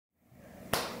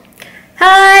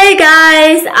Hi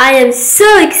guys, I am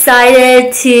so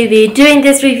excited to be doing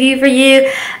this review for you.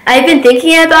 I've been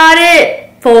thinking about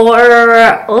it for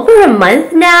over a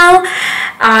month now.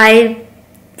 I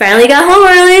finally got home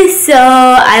early, so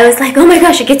I was like, oh my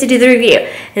gosh, I get to do the review.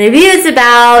 And the review is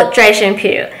about dry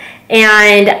shampoo.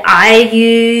 And I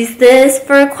use this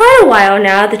for quite a while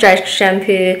now, the dry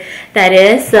shampoo that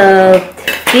is. So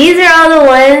these are all the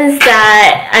ones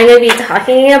that I'm going to be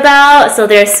talking about. So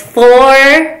there's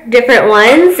 4 different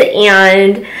ones,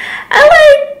 and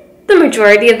I like the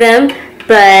majority of them,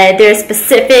 but there's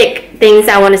specific things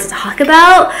I wanted to talk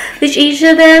about with each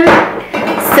of them.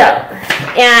 So,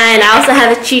 and I also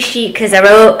have a cheat sheet because I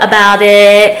wrote about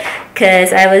it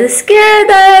because I was scared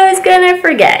that I was going to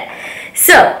forget.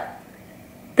 So,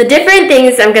 the different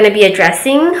things I'm going to be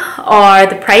addressing are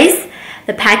the price,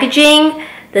 the packaging,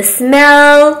 the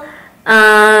smell,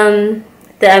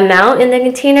 the amount in the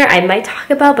container I might talk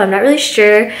about, but I'm not really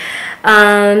sure,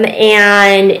 and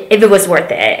if it was worth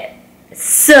it.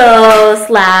 So,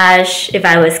 slash if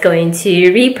I was going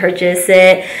to repurchase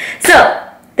it. So,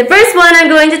 the first one I'm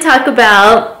going to talk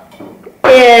about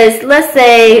is, let's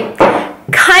say,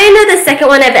 kind of the second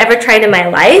one I've ever tried in my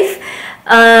life.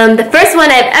 The first one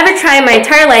I've ever tried in my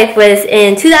entire life was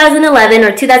in 2011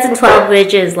 or 2012,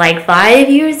 which is like 5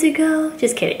 years ago.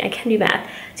 Just kidding, I can't do math.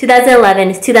 2011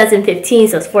 is 2015,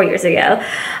 so it's 4 years ago.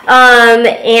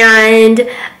 And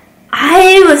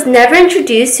I was never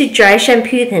introduced to dry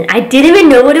shampoo then. I didn't even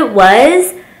know what it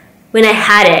was when I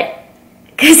had it,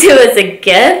 because it was a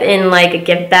gift in like a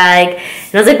gift bag,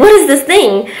 and I was like, what is this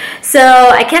thing? So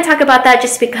I can't talk about that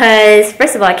just because,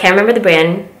 first of all, I can't remember the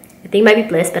brand. I think it might be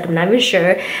Bliss, but I'm not even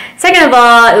sure. Second of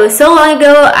all, it was so long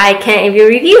ago, I can't even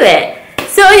review it.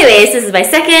 So anyways, this is my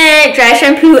second dry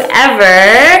shampoo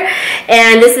ever,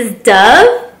 and this is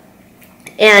Dove,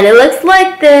 and it looks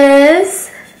like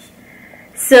this.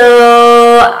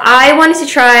 So I wanted to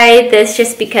try this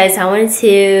just because I wanted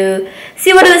to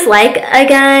see what it was like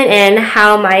again and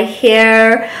how my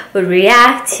hair would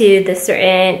react to the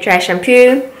certain dry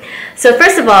shampoo. So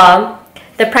first of all,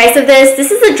 the price of this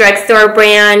is a drugstore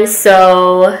brand,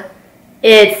 so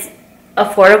it's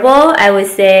affordable. I would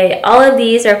say all of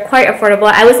these are quite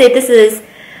affordable. I would say this is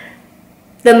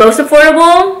the most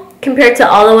affordable compared to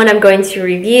all the one I'm going to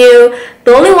review.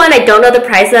 The only one I don't know the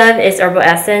price of is Herbal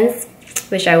Essence,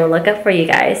 which I will look up for you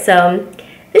guys. So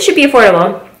this should be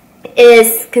affordable. It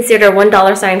is considered a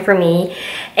 $1 sign for me.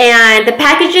 And the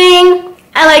packaging,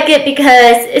 I like it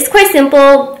because it's quite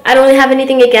simple. I don't really have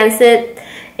anything against it.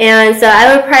 And so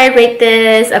I would probably rate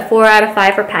this a 4 out of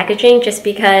 5 for packaging just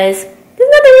because there's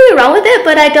nothing really wrong with it,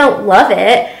 but I don't love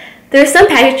it. There's some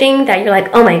packaging that you're like,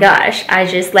 oh my gosh, I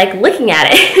just like looking at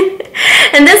it.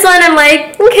 And this one I'm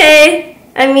like, okay,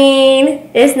 I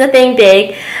mean, it's nothing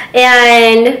big.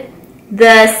 And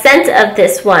the scent of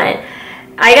this one,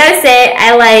 I gotta say,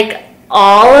 I like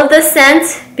all of the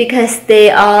scents because they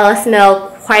all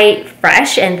smell quite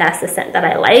fresh, and that's the scent that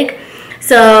I like.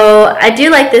 So I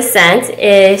do like this scent.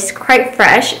 It's quite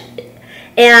fresh.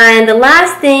 And the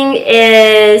last thing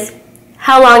is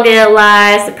how long did it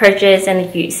last, the purchase, and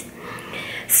the use.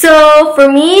 So for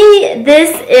me,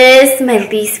 this is my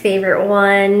least favorite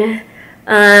one.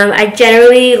 I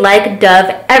generally like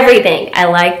Dove everything. I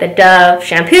like the Dove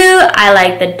shampoo. I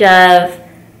like the Dove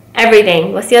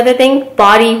everything. What's the other thing?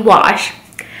 Body wash.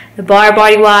 The bar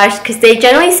body wash, because they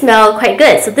generally smell quite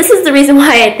good. So this is the reason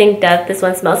why I think Dove, this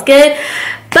one smells good.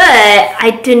 But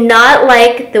I do not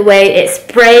like the way it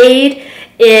sprayed.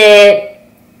 It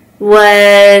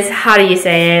was, how do you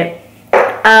say it?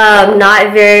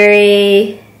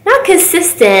 Not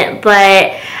consistent, but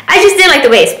I just didn't like the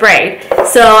way it sprayed.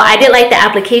 So I didn't like the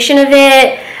application of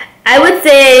it. I would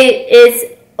say it's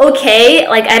okay.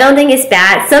 Like, I don't think it's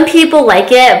bad. Some people like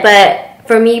it, but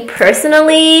for me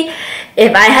personally,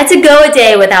 if I had to go a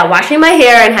day without washing my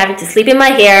hair and having to sleep in my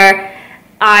hair,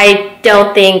 I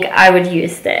don't think I would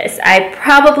use this. I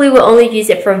probably will only use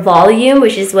it for volume,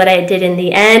 which is what I did in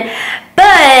the end.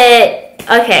 But,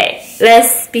 okay,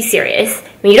 let's be serious.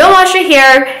 When you don't wash your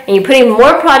hair and you're putting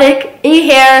more product in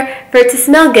your hair for it to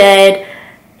smell good,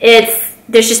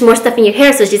 there's just more stuff in your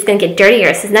hair, so it's just going to get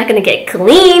dirtier. So it's not going to get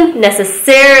clean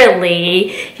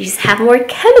necessarily. You just have more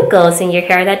chemicals in your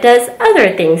hair that does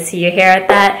other things to your hair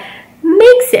that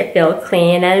makes it feel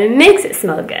clean and makes it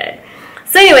smell good.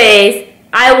 So anyways,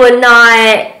 I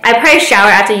probably shower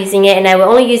after using it, and I will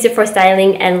only use it for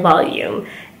styling and volume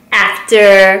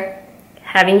after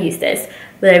having used this.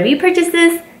 Will I repurchase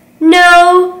this?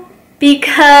 No,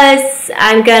 because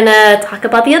I'm gonna talk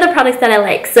about the other products that I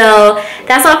like. So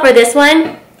that's all for this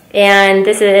one, and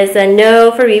this is a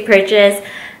no for repurchase,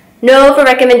 no for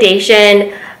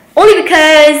recommendation, only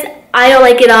because I don't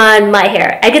like it on my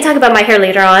hair. I could talk about my hair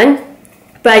later on,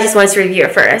 but I just wanted to review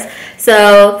it first.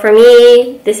 So for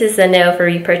me, this is a no for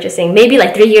repurchasing. Maybe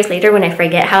like 3 years later when I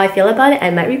forget how I feel about it, I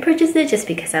might repurchase it just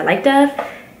because I like Dove.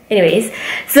 Anyways,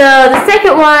 so the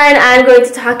second one I'm going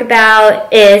to talk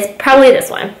about is probably this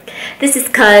one. This is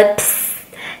Cups,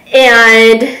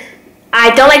 and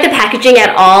I don't like the packaging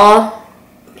at all.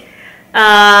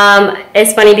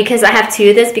 It's funny because I have two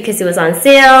of this because it was on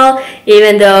sale.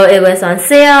 Even though it was on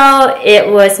sale,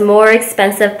 it was more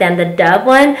expensive than the Dove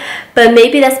one, but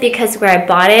maybe that's because where I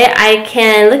bought it. I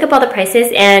can look up all the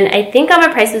prices, and I think all my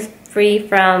prices free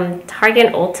from Target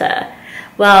and Ulta.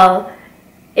 Well,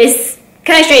 it's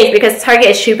kind of strange because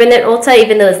Target is cheaper than Ulta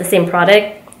even though it's the same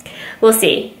product. We'll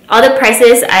see. All the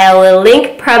prices I will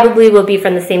link probably will be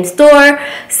from the same store,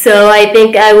 so I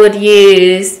think I would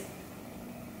use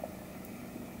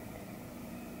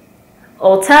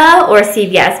Ulta or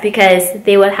CVS because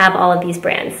they would have all of these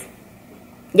brands.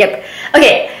 Yep.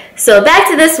 Okay, so back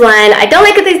to this one. I don't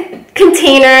like the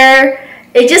container.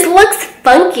 It just looks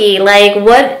funky. Like,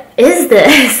 what is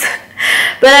this?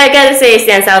 But I gotta say it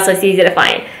stands out, so it's easy to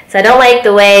find. So I don't like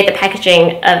the way the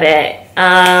packaging of it.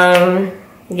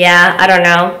 Yeah, I don't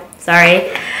know.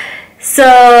 Sorry.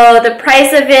 So the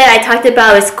price of it I talked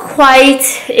about is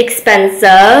quite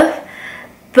expensive,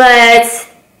 but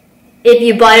if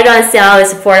you bought it on sale,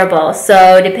 it's affordable.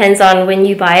 So it depends on when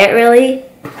you buy it, really.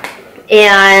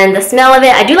 And the smell of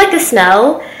it, I do like the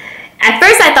smell. At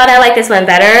first, I thought I liked this one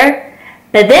better,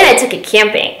 but then I took it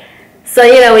camping. So,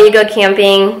 you know, when you go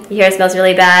camping, your hair smells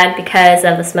really bad because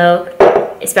of the smoke,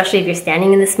 especially if you're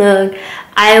standing in the smoke.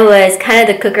 I was kind of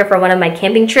the cooker for one of my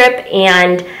camping trip,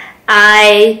 and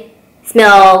I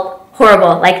smelled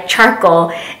horrible, like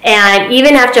charcoal. And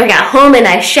even after I got home and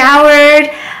I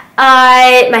showered,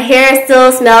 my hair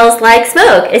still smells like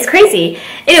smoke. It's crazy.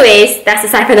 Anyways, that's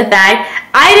aside from the fact.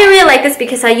 I didn't really like this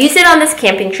because I used it on this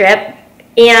camping trip,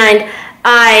 and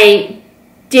I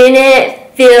didn't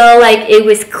feel like it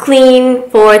was clean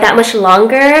for that much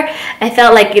longer. I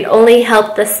felt like it only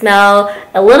helped the smell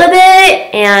a little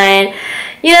bit, and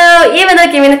you know, even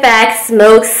though given the fact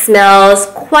smoke smells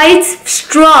quite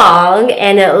strong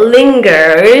and it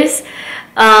lingers,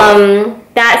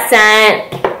 that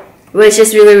scent was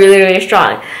just really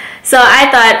strong. So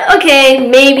I thought, okay,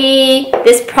 maybe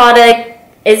this product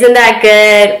isn't that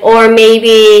good, or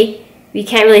maybe we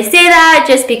can't really say that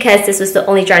just because this was the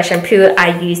only dry shampoo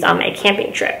I used on my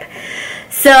camping trip.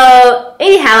 So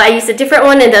anyhow, I used a different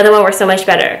one and the other one worked so much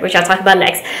better, which I'll talk about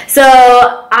next. So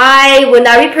I would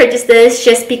not repurchase this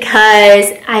just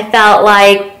because I felt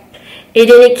like it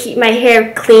didn't keep my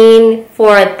hair clean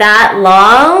for that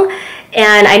long.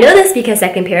 And I know this because I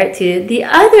compare it to the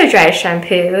other dry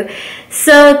shampoo.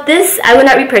 So this I would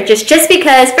not repurchase just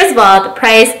because, first of all, the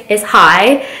price is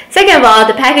high. Second of all,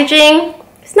 the packaging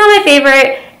is not my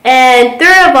favorite. And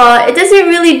third of all, it doesn't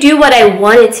really do what I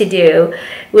want it to do,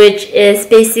 which is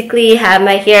basically have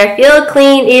my hair feel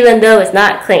clean even though it's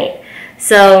not clean.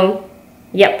 So,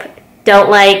 yep, don't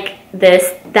like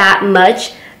this that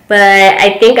much, but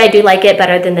I think I do like it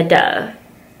better than the Dove.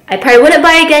 I probably wouldn't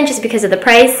buy it again just because of the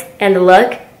price and the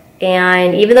look,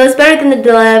 and even though it's better than the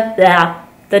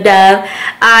Dove,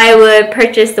 I would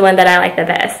purchase the one that I like the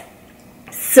best.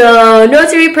 So no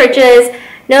to repurchase,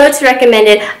 no to recommend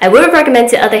it. I would recommend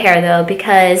to other hair though,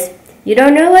 because you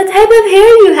don't know what type of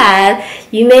hair you have.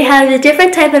 You may have a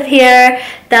different type of hair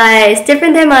that is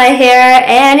different than my hair,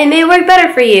 and it may work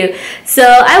better for you. So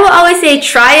I will always say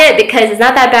try it because it's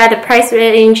not that bad. The price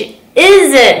range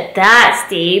isn't that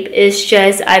steep. It's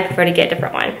just I prefer to get a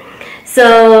different one.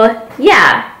 So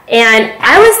yeah, and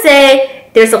I would say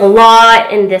there's a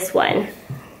lot in this one.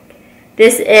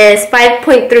 This is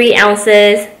 5.3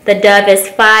 ounces. The Dove is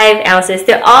 5 ounces.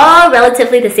 They're all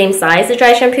relatively the same size, the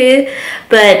dry shampoo,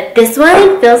 but this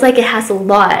one feels like it has a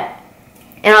lot.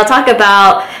 And I'll talk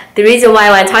about the reason why I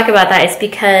want to talk about that is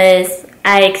because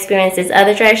I experienced this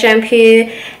other dry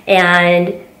shampoo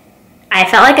and I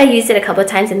felt like I used it a couple of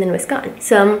times and then it was gone.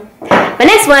 So my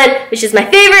next one, which is my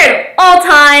favorite of all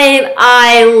time,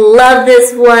 I love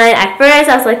this one. At first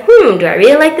I was like, do I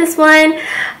really like this one?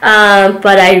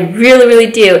 But I really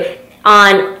do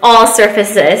on all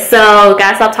surfaces. So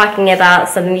gotta stop talking about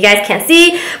something you guys can't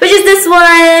see, which is this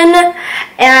one.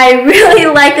 And I really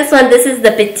like this one. This is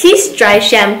the Batiste dry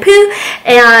shampoo,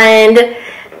 and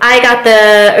I got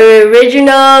the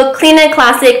original Clean and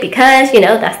Classic because, you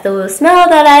know, that's the smell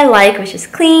that I like, which is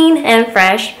clean and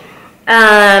fresh.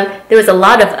 There was a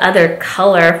lot of other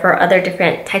color for other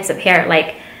different types of hair.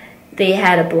 Like they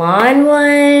had a blonde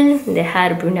one, they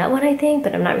had a brunette one, I think,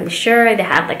 but I'm not really sure. They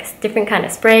have like a different kind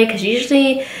of spray because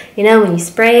usually, you know, when you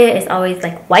spray it, it's always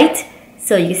like white.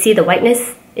 so you can see the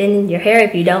whiteness in your hair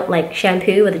if you don't like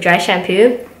shampoo with a dry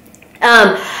shampoo.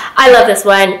 I love this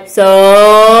one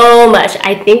so much.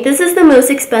 I think this is the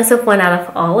most expensive one out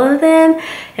of all of them.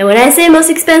 And when I say most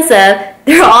expensive,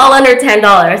 they're all under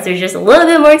 $10. They're just a little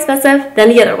bit more expensive than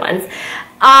the other ones.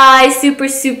 I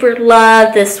super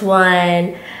love this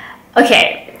one.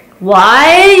 Okay,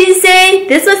 why do you say?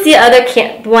 This was the other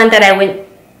one that I went.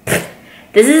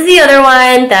 This is the other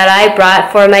one that I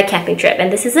brought for my camping trip.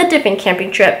 And this is a different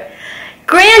camping trip.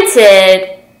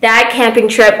 Granted, that camping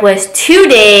trip was 2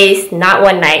 days, not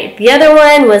 1 night. The other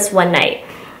one was 1 night.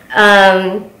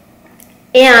 And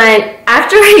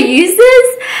after I used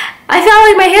this, I felt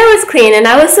like my hair was clean, and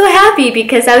I was so happy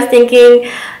because I was thinking,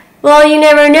 well, you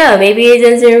never know. Maybe it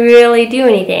doesn't really do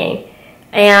anything.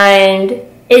 And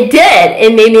it did.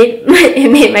 It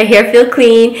made my hair feel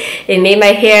clean. It made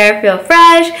my hair feel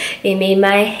fresh. It made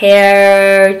my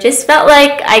hair just felt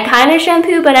like I kind of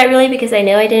shampoo, but not really because I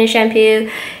know I didn't shampoo.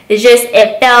 It's just,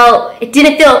 it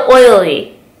didn't feel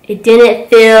oily. It didn't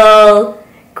feel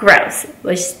gross,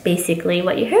 which is basically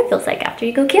what your hair feels like after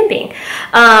you go camping.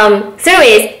 So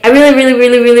anyways, I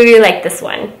really like this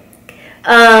one.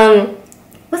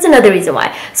 What's another reason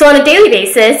why? So on a daily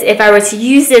basis, if I were to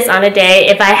use this on a day,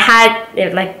 if I had,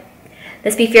 like,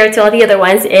 let's be fair to all the other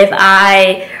ones, if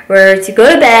I were to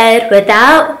go to bed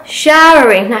without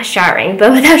showering, not showering,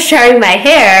 but without showering my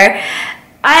hair,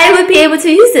 I would be able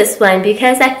to use this one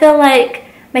because I feel like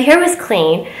my hair was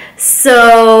clean.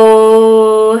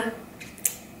 So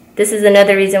this is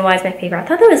another reason why it's my favorite. I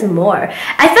thought there was more.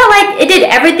 I felt like it did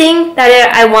everything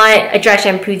that I want a dry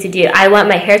shampoo to do. I want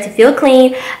my hair to feel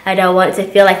clean. I don't want it to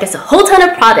feel like there's a whole ton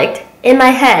of product in my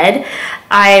head.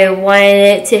 I want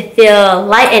it to feel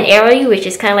light and airy, which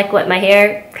is kind of like what my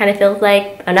hair kind of feels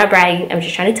like. I'm not bragging. I'm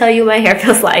just trying to tell you what my hair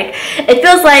feels like. It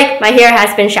feels like my hair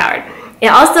has been showered. It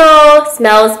also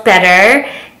smells better,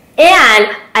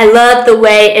 and I love the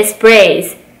way it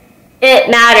sprays.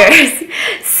 It matters.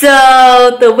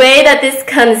 So the way that this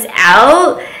comes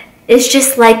out is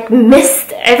just like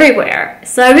mist everywhere.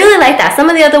 So I really like that. Some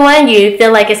of the other one, you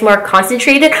feel like it's more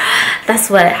concentrated. That's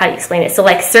how you explain it. So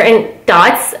like certain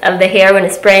dots of the hair when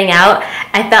it's spraying out,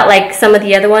 I felt like some of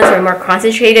the other ones were more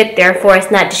concentrated, therefore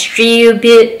it's not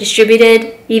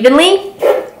distributed evenly.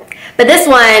 But this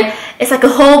one, it's like a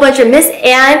whole bunch of mist,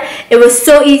 and it was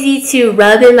so easy to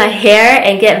rub in my hair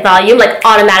and get volume, like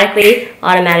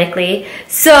automatically.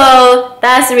 So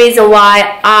that's the reason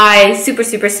why I super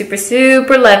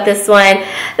love this one.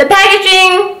 The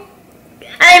packaging,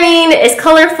 I mean, it's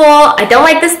colorful. I don't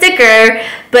like the sticker,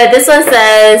 but this one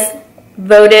says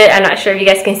voted, I'm not sure if you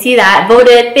guys can see that,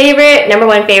 voted favorite,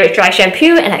 #1 favorite dry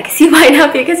shampoo, and I can see why now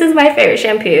because it's my favorite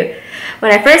shampoo.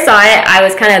 When I first saw it, I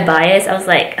was kind of biased. I was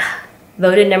like,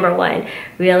 voted #1.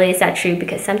 Really, is that true?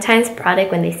 Because sometimes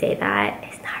product, when they say that,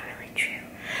 it's not really true.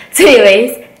 So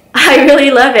anyways, I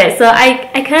really love it. So I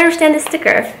can understand the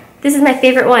sticker. This is my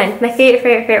favorite one. My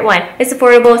favorite one. It's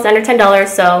affordable. It's under $10.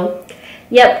 So,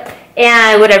 yep.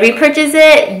 And would I repurchase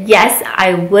it? Yes,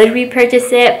 I would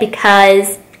repurchase it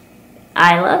because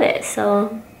I love it.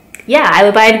 So, yeah, I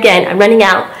would buy it again. I'm running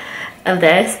out of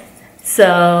this.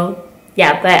 So,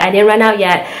 yeah, but I didn't run out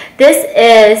yet. This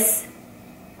is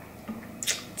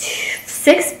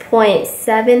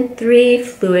 6.73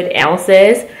 fluid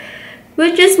ounces,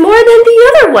 which is more than the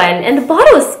other one, and the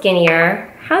bottle is skinnier.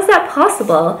 How's that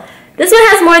possible? This one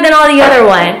has more than all the other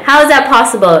one. How is that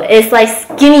possible? It's like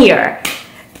skinnier.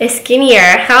 It's skinnier.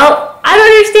 How? I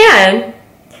don't understand.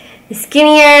 It's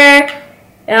skinnier.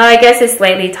 Oh, I guess it's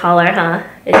slightly taller, huh?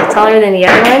 Is it taller than the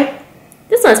other one?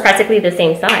 This one's practically the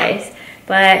same size.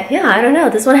 But yeah, I don't know.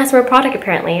 This one has more product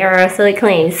apparently, or so it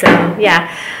claims. So yeah.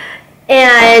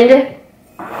 And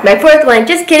my fourth one,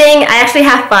 just kidding, I actually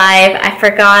have 5. I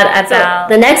forgot about.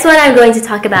 The next one I'm going to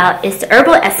talk about is the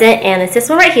Herbal Essence, and it's this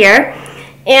one right here.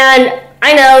 And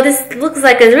I know this looks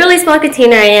like a really small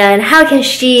container, and how can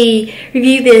she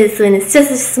review this when it's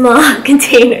just a small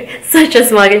container? Such a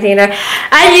small container.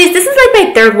 This is like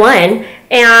my 3rd one,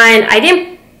 and I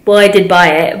did buy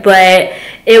it, but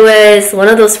it was one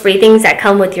of those free things that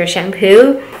come with your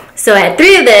shampoo. So I had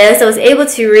 3 of this. I was able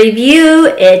to review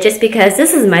it just because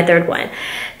this is my 3rd one.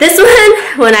 This one,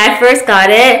 when I first got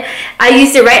it, I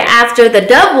used it right after the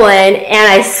Dove one,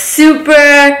 and I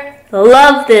super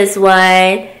love this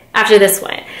one after this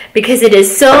one because it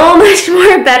is so much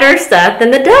more better stuff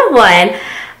than the Dove one.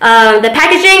 The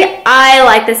packaging, I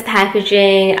like this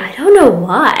packaging. I don't know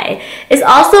why. It's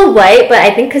also white, but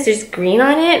I think because there's green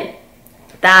on it,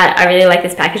 that I really like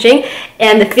this packaging.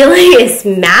 And the feeling is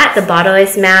matte. The bottle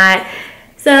is matte.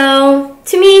 So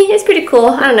to me, it's pretty cool.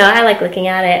 I don't know. I like looking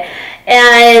at it.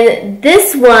 And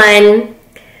this one,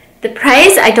 The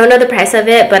price, I don't know the price of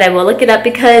it, but I will look it up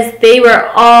because they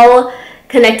were all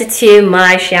connected to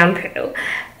my shampoo.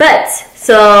 But,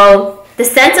 so the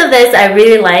scent of this I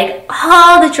really like.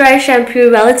 All the dry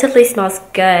shampoo relatively smells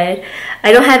good.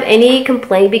 I don't have any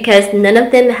complaint because none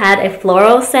of them had a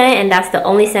floral scent, and that's the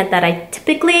only scent that I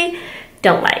typically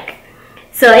don't like.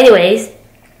 So anyways,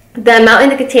 the amount in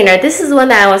the container, this is the one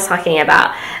that I was talking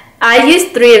about. I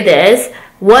used 3 of this.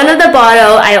 One of the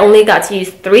bottle I only got to use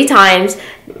 3 times.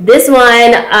 This one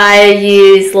I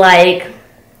used like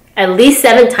at least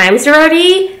 7 times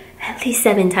already. At least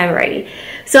 7 times already.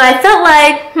 So I felt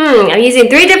like, I'm using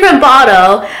 3 different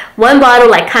bottles. One bottle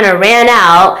like kind of ran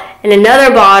out, and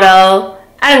another bottle,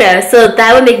 I don't know. So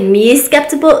that would make me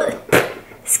skeptical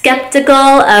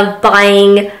of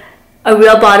buying a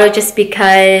real bottle just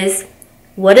because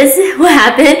what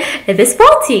happened if it's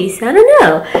faulty? I don't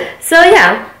know. So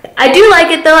yeah, I do like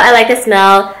it though. I like the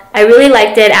smell. I really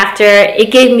liked it after.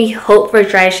 It gave me hope for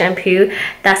dry shampoo.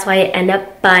 That's why I end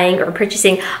up buying or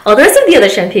purchasing all the rest of the other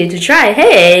shampoo to try.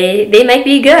 Hey, they might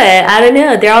be good. I don't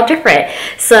know. They're all different.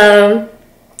 So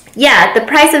yeah, the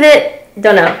price of it,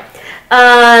 don't know.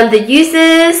 The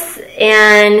uses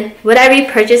and would I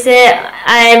repurchase it?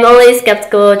 I'm only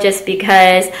skeptical just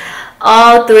because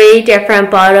all 3 different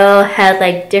bottles had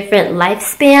like different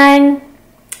lifespan.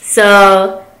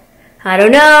 So I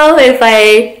don't know if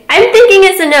I'm thinking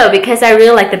it's a no because I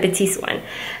really like the Batiste one.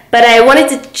 But I wanted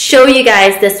to show you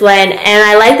guys this one, and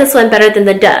I like this one better than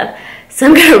the Dove. So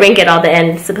I'm gonna rank it all the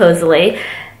end supposedly.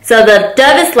 So the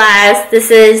Dove is last, this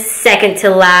is second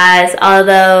to last,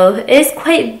 although it's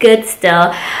quite good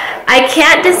still. I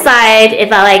can't decide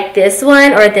if I like this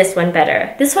one or this one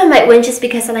better. This one might win just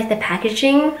because I like the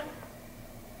packaging.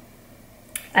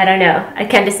 I don't know. I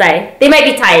can't decide. They might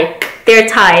be tied. They're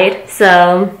tied.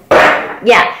 So,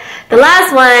 yeah. The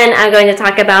last one I'm going to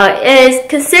talk about is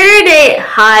considered a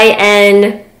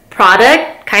high-end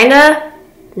product. Kinda.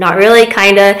 Not really.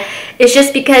 Kinda. It's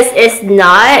just because it's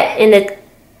not in the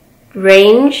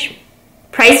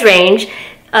price range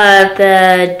of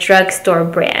the drugstore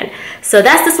brand. So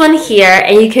that's this one here,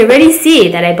 and you can already see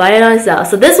that I bought it on sale.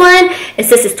 So this one, it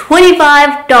says it's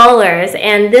 $25,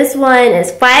 and this one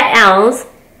is 5 ounce.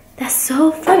 That's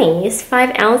so funny. It's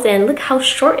 5 ounce, and look how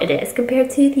short it is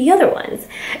compared to the other ones.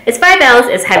 It's 5 ounce.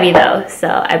 It's heavy though,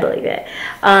 so I believe it.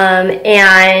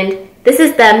 And this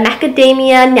is the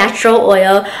macadamia natural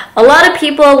oil. A lot of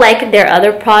people like their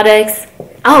other products.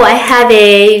 Oh, I have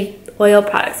a oil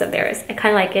products of theirs. I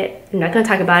kind of like it. I'm not going to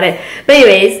talk about it. But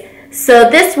anyways, so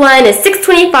this one is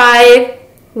 $6.25,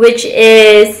 which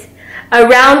is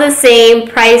around the same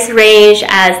price range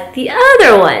as the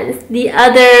other ones. The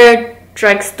other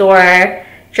drugstore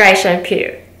dry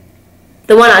shampoo.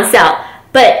 The one on sale.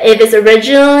 But if it's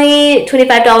originally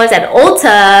 $25 at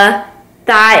Ulta,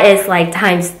 that is like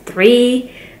times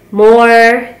 3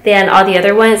 more than all the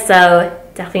other ones. So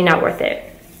definitely not worth it.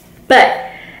 But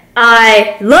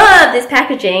I love this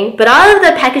packaging, but all of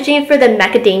the packaging for the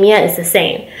macadamia is the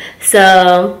same.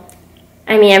 So,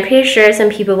 I mean, I'm pretty sure some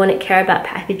people wouldn't care about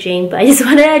packaging, but I just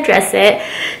want to address it.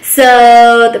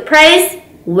 So, the price,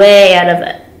 way out of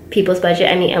people's budget.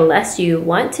 I mean, unless you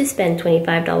want to spend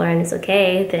 $25 and it's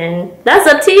okay, then that's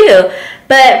up to you.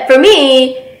 But for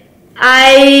me,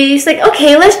 I was like,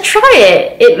 okay, let's try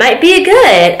it. It might be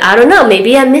good. I don't know.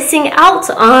 Maybe I'm missing out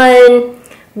on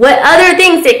what other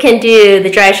things it can do, the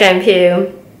dry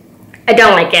shampoo. I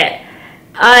don't like it.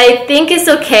 I think it's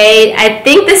okay. I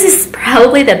think this is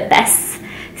probably the best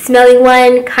smelling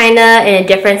one, kinda in a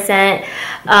different scent.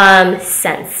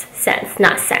 Scents,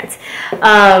 not scent.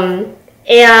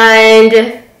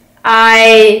 And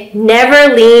I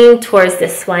never lean towards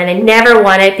this one. I never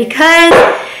want it because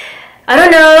I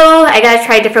don't know, I gotta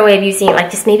try a different way of using it,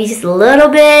 like maybe just a little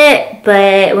bit,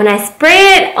 but when I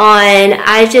spray it on,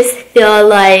 I just feel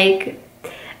like,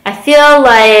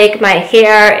 my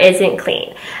hair isn't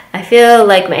clean. I feel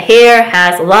like my hair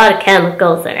has a lot of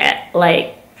chemicals in it.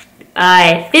 Like,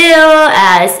 I feel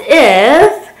as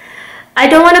if I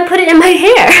don't want to put it in my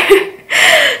hair.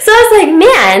 So I was like,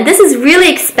 man, this is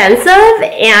really expensive,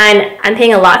 and I'm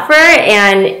paying a lot for it,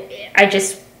 and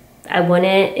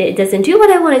it doesn't do what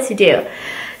I want it to do.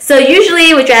 So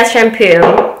usually with dry shampoo,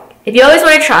 if you always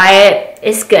want to try it,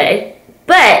 it's good.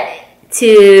 But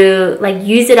to like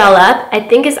use it all up, I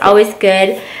think it's always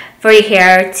good for your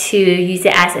hair to use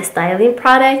it as a styling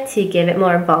product to give it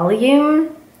more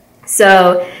volume.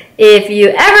 So if you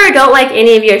ever don't like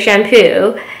any of your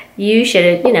shampoo, you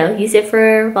should, use it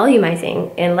for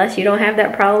volumizing, unless you don't have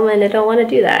that problem and I don't want to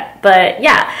do that. But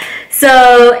yeah,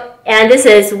 so, and this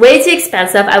is way too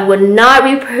expensive. I would not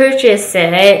repurchase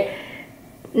it,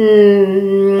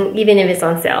 even if it's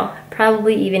on sale.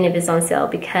 probably even if it's on sale,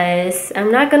 because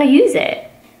I'm not gonna use it.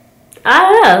 I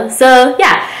don't know. So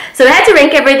yeah, so I had to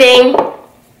rank everything.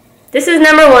 This is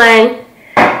number 1,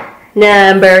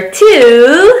 number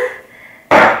 2,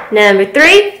 number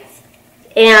 3,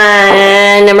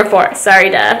 and number 4.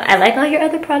 Sorry, Dove. I like all your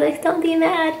other products. Don't be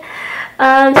mad.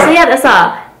 So yeah, that's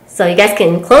all. So you guys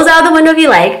can close out the window if you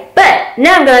like. But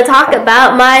now I'm gonna talk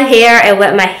about my hair and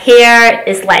what my hair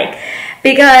is like,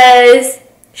 because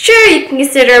sure, you can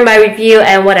consider my review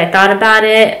and what I thought about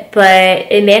it, but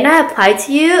it may not apply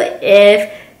to you if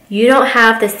you don't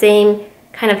have the same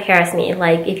kind of hair as me.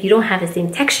 Like if you don't have the same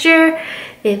texture,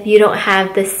 if you don't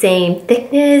have the same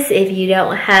thickness, if you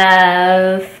don't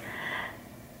have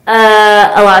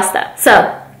a lot of stuff.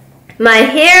 So my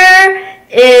hair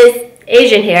is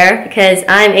Asian hair because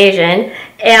I'm Asian,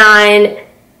 and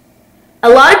a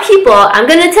lot of people, I'm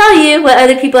gonna tell you what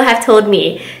other people have told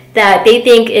me, that they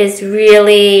think is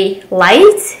really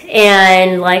light,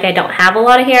 and like I don't have a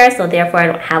lot of hair, so therefore I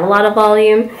don't have a lot of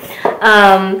volume,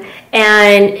 and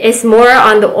it's more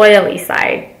on the oily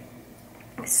side.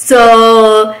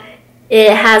 So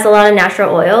it has a lot of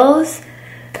natural oils,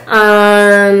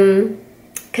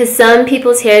 because some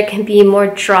people's hair can be more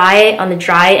dry on the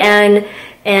dry end,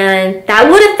 and that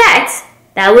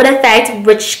would affect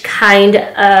which kind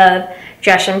of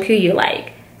dress shampoo you like.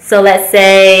 So let's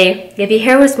say if your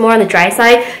hair was more on the dry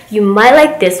side, you might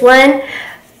like this one,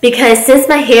 because since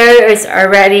my hair is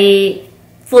already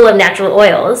full of natural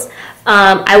oils,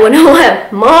 I wouldn't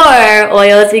want more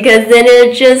oils because then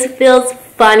it just feels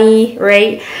funny,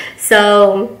 right?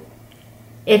 So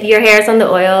if your hair is on the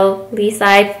oily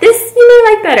side, this you may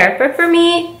like better. But for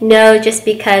me, no, just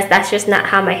because that's just not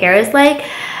how my hair is like.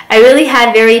 I really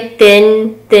had very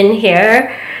thin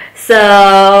hair.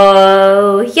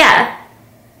 So yeah.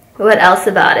 What else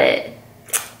about it?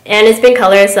 And it's been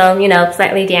colored, so you know,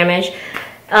 slightly damaged.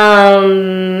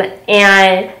 And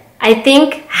I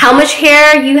think how much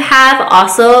hair you have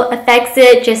also affects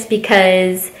it, just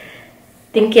because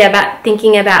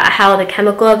thinking about how the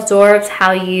chemical absorbs,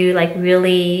 how you like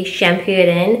really shampoo it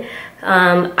in.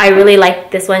 I really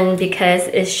like this one because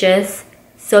it's just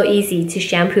so easy to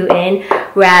shampoo in,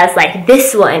 whereas like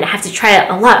this one I have to try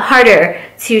a lot harder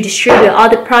to distribute all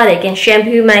the product and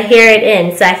shampoo my hair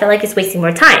in, so I feel like it's wasting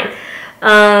more time.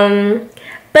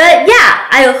 But yeah,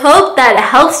 I hope that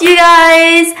helps you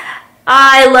guys.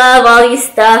 I love all these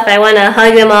stuff. I want to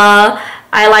hug them all.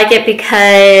 I like it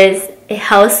because it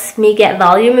helps me get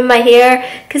volume in my hair,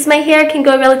 because my hair can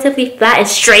go relatively flat and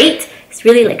straight. It's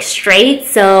really like straight.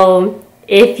 So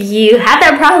if you have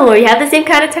that problem, or you have the same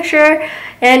kind of texture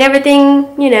and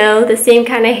everything, you know, the same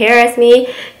kind of hair as me,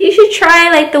 you should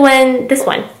try like this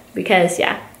one, because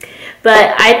yeah.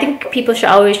 But I think people should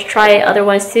always try other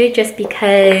ones too, just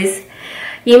because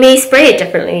you may spray it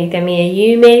differently than me.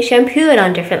 You may shampoo it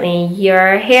on differently.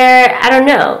 Your hair, I don't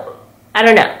know.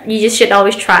 You just should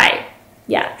always try.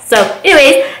 Yeah, so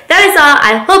anyways, that is all.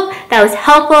 I hope that was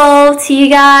helpful to you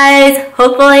guys,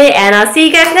 hopefully, and I'll see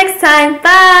you guys next time.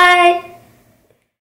 Bye!